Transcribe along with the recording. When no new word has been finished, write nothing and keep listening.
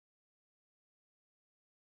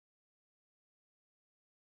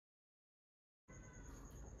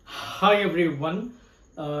Hi everyone.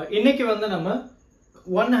 இன்னைக்கு வந்து நம்ம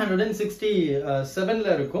 167ல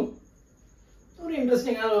இருக்கும். ஒரு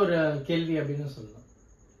இன்ட்ரஸ்டிங்கான ஒரு கேள்வி அப்படினு சொல்லலாம்.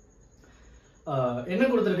 என்ன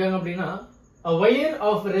கொடுத்திருக்காங்க அப்படினா a wire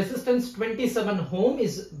of resistance 27 ohm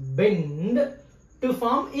is bent to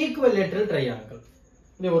form equilateral triangle.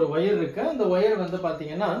 இந்த ஒரு wire இருக்கு. அந்த wire வந்து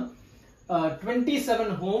பாத்தீங்கன்னா 27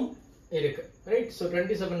 ohm இருக்கு. Right? So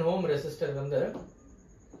 27 ohm resistor வந்து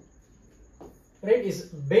right is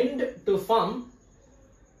bent to form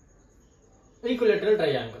equilateral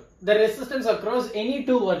triangle. The resistance across any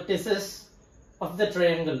two vertices of the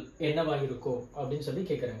triangle என்னவா இருக்கும் அப்படினு சொல்லி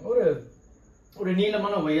கேக்குறாங்க. ஒரு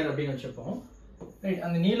நீளமான வயர் அப்படினு வெச்சுப்போம். ரைட்,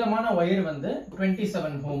 அந்த நீளமான வயர் வந்து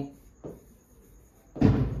 27 ohm.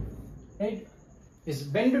 Right, is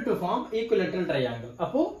bent to form equilateral triangle.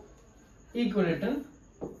 அப்போ equilateral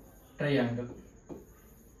triangle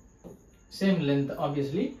same length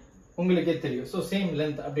obviously உங்களுக்கே தெரியும். So same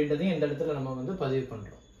length அப்படின்றது இந்த இடத்துல நம்ம வந்து பதிவு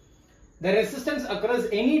பண்றோம். The resistance across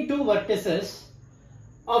any two vertices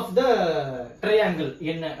of the triangle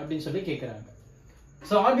என்ன அப்படினு சொல்லி கேக்குறாங்க.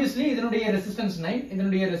 So obviously இதனுடைய resistance 9,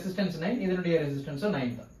 இதனுடைய resistance 9, இதனுடைய resistance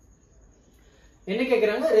 9 தான். என்ன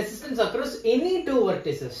கேக்குறாங்க? Resistance across any two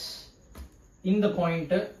vertices. இந்த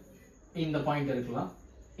பாயிண்ட் இருக்கலாம்,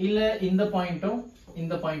 இல்ல இந்த பாயிண்டும்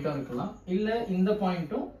இருக்கலாம், இல்ல இந்த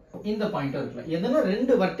பாயிண்டும் இருக்கலாம். எதனா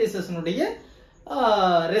ரெண்டு வெர்டிசஸ்னுடைய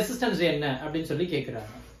ரெசிஸ்டன்ஸ் என்ன அப்படினு சொல்லி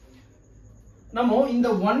கேக்குறாங்க. நம்ம இந்த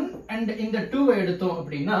 1 and இந்த 2 எடுத்தோம்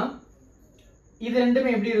அப்படினா இது ரெண்டுமே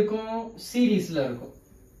எப்படி இருக்கும்? சீரிஸ்ல இருக்கும்.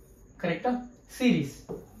 கரெக்ட்டா? சீரிஸ்.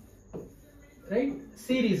 ரைட்?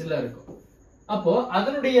 சீரிஸ்ல இருக்கும். அப்போ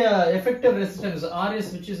அதனுடைய effective resistance RS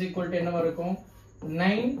which is equal to என்னவா இருக்கும்?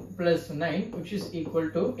 9 plus 9 which is equal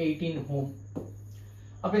to 18 ohm.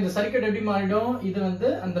 அப்ப இந்த சர்க்யூட் எப்படி மாறிடும்? இது வந்து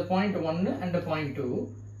அந்த பாயிண்ட் 1 and பாயிண்ட் 2.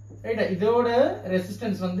 ரைட்? இதோட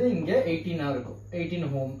ரெசிஸ்டன்ஸ் வந்து இங்க 18 ஆ இருக்கும். 18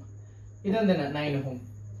 ohm. இது வந்து 9 ohm.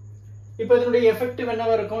 இப்போ இதனுடைய எஃபெக்டிவ்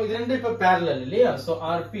என்னவா இருக்கும்? இது ரெண்டும் இப்ப parallel இல்லையா? So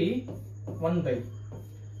RP 1 by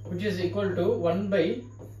which is equal to 1 by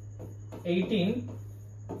 18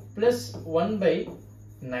 plus 1 by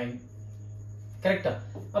 9. கரெக்ட்டா?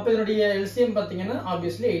 அப்ப இதனுடைய LCM பாத்தீங்கன்னா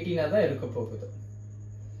obviously 18 ஆ தான் இருக்க போகுது.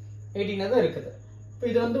 18 ஆ தான் இருக்குது. இப்போ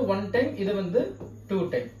இது வந்து 1 டைம், இது வந்து 2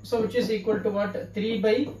 time. So which is equal to what? 3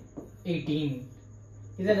 by 18.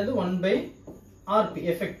 இது என்னது? 1 by RP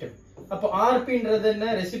effective. அப்போ RPன்றது என்ன?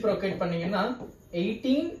 ரெசிப்ரோகேட் பண்ணீங்கன்னா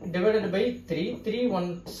 18 divided by 3, 3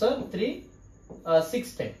 1s are 3,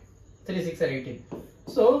 6 time. 3 6 are 18.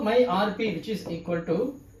 So my RP which is equal to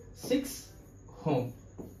 6 ohm.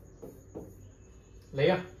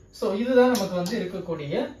 இல்லையா? So இதுதான் நமக்கு வந்து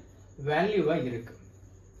இருக்கக்கூடிய வேல்யூவா இருக்கு.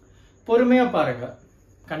 பொறுமையா பாருங்க.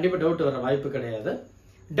 கண்டிப்பா டவுட் வர வாய்ப்பு கிடையாது.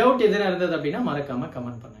 டவுட் எதுனா இருந்தது அப்படின்னா மறக்காம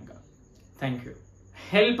கமெண்ட் பண்ணுங்க. Thank you.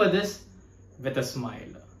 Help others with a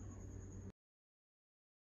smile.